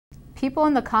People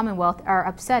in the Commonwealth are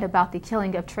upset about the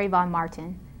killing of Trayvon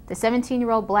Martin. The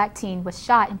 17-year-old black teen was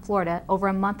shot in Florida over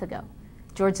a month ago.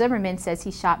 George Zimmerman says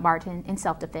he shot Martin in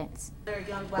self-defense.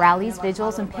 Rallies,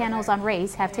 vigils, and panels on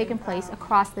race have taken place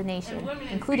across the nation,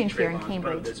 including here in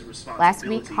Cambridge. Last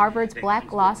week, Harvard's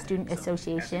Black Law Student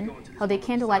Association held a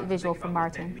candlelight vigil for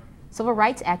Martin. Civil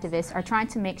rights activists are trying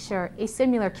to make sure a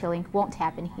similar killing won't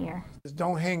happen here.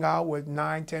 Don't hang out with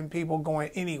 9, 10 people going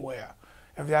anywhere,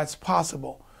 if that's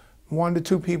possible. 1 to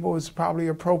 2 people is probably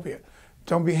appropriate.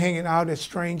 Don't be hanging out at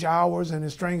strange hours and in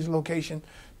strange location,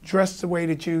 dressed the way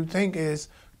that you think is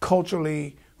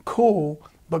culturally cool,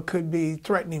 but could be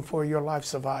threatening for your life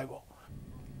survival.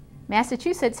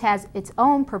 Massachusetts has its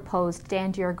own proposed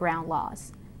stand your ground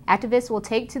laws. Activists will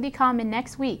take to the Common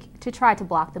next week to try to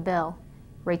block the bill.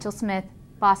 Rachel Smith,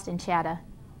 Boston Chatta.